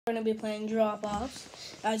We're going to be playing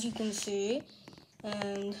drop-offs, as you can see,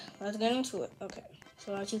 and let's get into it. Okay,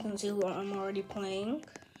 so as you can see, I'm already playing.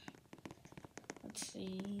 Let's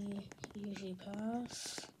see, easy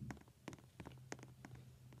pass.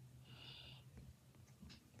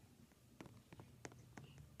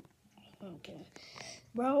 Okay,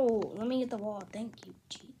 bro, let me get the ball. Thank you.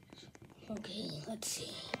 Jeez. Okay, let's see.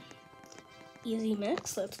 Easy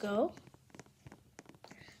mix. Let's go.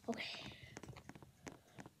 Okay.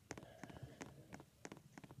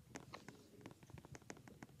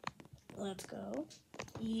 Let's go.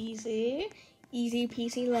 Easy. Easy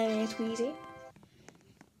peasy lemon squeezy.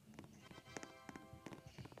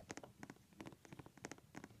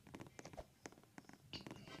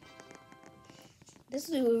 This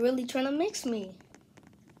dude really trying to mix me.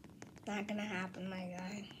 Not gonna happen, my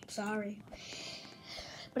guy. Sorry.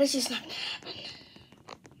 But it's just not gonna happen.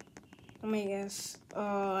 Let me guess.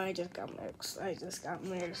 Oh, I just got mixed. I just got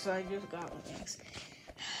mixed. I just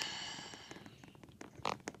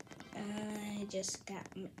got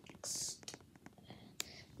mixed.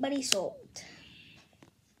 But he sold.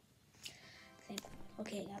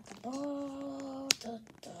 Okay, got the ball.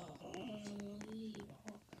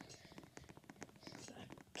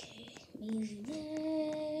 Okay, easy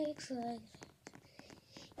mix.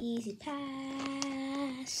 Easy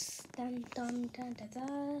pass. Dun dun dun dun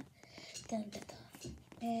dun. Dun, dun, dun.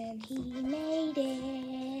 And he made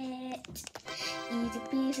it. Easy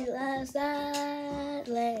peasy last that.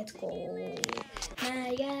 Let's go.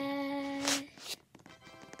 My God.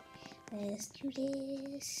 Let's do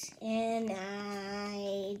this. And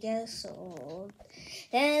I just sold.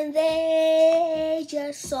 And they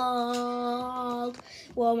just sold.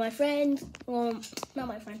 Well, my friend, not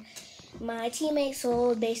my friend. My teammate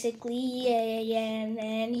sold basically again,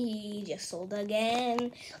 and he just sold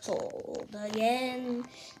again,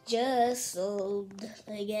 just sold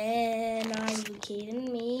again. Are you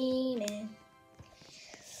kidding me, man?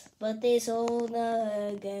 But they sold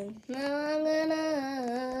again. Now I'm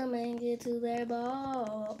gonna make it to their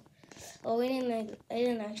ball. Oh, I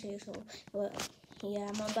didn't actually sold, but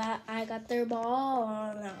yeah, I got their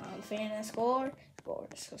ball. Now I'm finna score.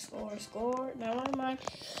 Score. Never mind.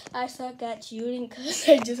 I suck at shooting because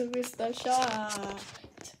I just missed the shot.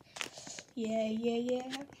 Yeah.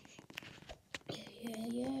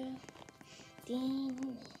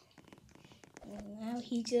 Ding. And now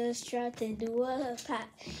he just tried to do a pass.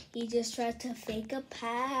 He just tried to fake a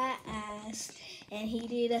pass. And he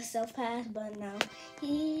did a self pass, but now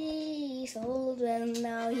he sold, and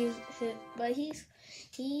now he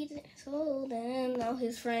sold, and now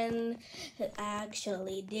his friend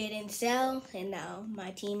actually didn't sell, and now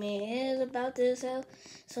my teammate is about to sell.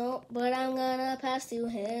 So, but I'm gonna pass to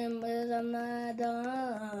him because I'm not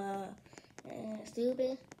dumb.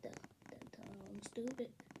 Stupid.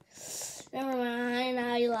 Never mind,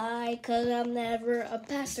 I lie, cause I'm never a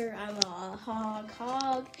passer. I'm a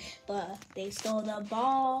hog, but they stole the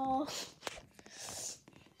ball.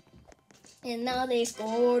 And now they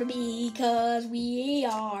scored because we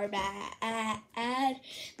are bad.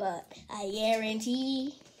 But I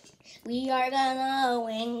guarantee we are gonna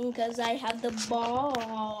win cause I have the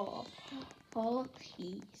ball. Oh,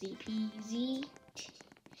 easy peasy.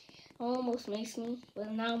 Almost makes me,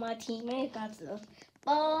 but now my teammate got the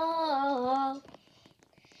ball.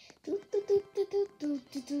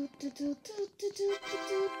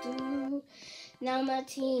 Now my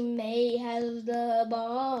teammate has the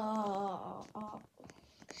ball.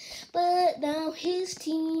 But now his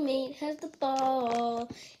teammate has the ball,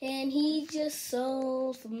 and he just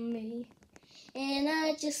sold for me. And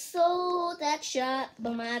I just sold that shot,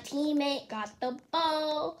 but my teammate got the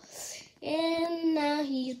ball. And now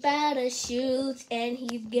he's about to shoot, and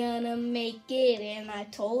he's gonna make it, and I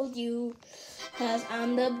told you, cause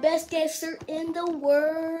I'm the best guesser in the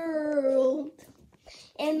world.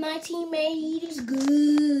 And my teammate is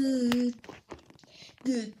good.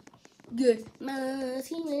 My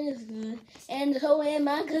teammate is good. And so am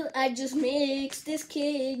I, cause I just mixed this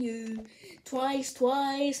kid, twice,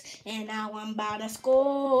 and now I'm about to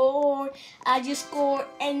score. I just scored,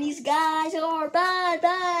 and these guys are bad,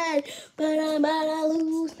 but I'm about to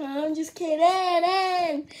lose. I'm just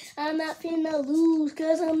kidding. I'm not finna lose,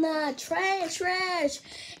 cause I'm not trash,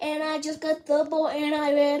 and I just got the ball, and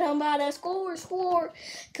I bet I'm about to score,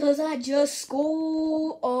 cause I just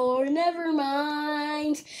scored, or never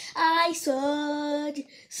mind, I suck,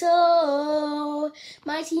 so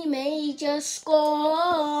my teammate just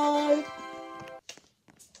scored.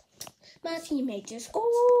 My teammate just scored.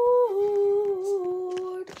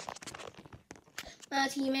 My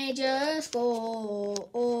teammate just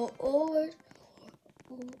scored.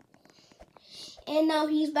 And now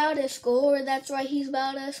he's about to score. That's right, he's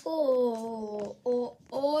about to score.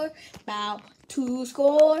 Or about to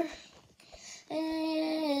score.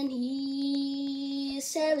 And he's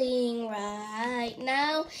selling right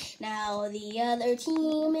now. Now the other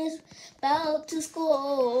team is about to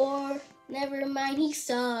score. Never mind, he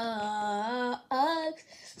sucks.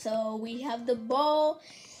 So we have the ball.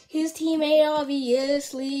 His teammate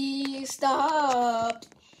obviously stopped.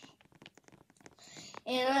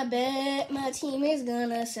 And I bet my team is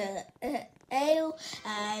gonna fail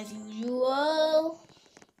as usual.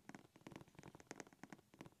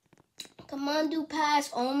 Come on, do pass.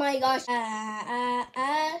 Oh my gosh.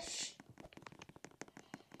 Ash.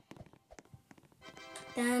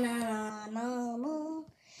 Da-na-na-na-na.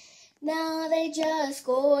 Now they just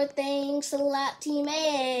scored. Thanks a lot,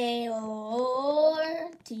 teammate.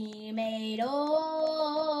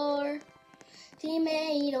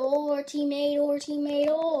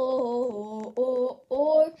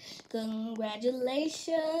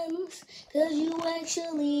 Congratulations, cause you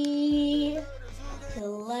actually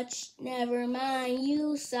clutch. Never mind,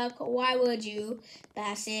 you suck. Why would you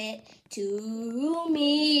pass it to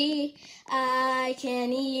me? I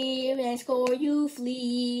can't even score, you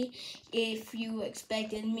flee. If you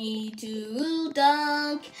expected me to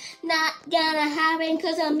dunk, not gonna happen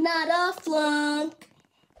cause I'm not a flunk.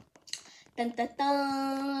 Dun, dun,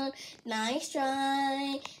 dun. Nice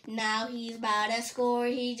try. Now he's about to score.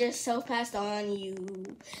 He just so passed on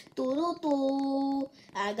you. Doo-doo-doo.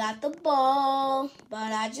 I got the ball,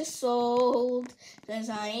 but I just sold cause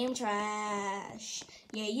I am trash.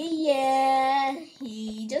 Yeah.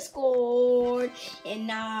 He just scored, and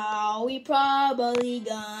now we probably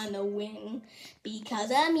gonna win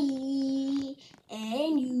because of me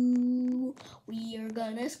and you. We are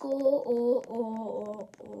gonna score.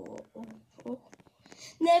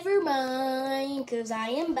 Never mind, cause I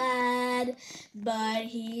am bad, but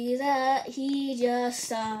he just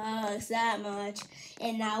sucks that much,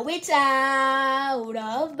 and now it's out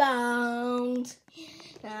of bounds.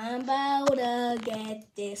 I'm about to get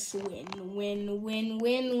this win.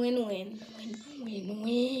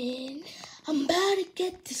 I'm about to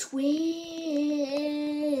get this win.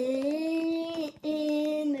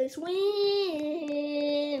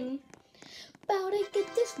 About to get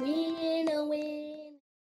this win.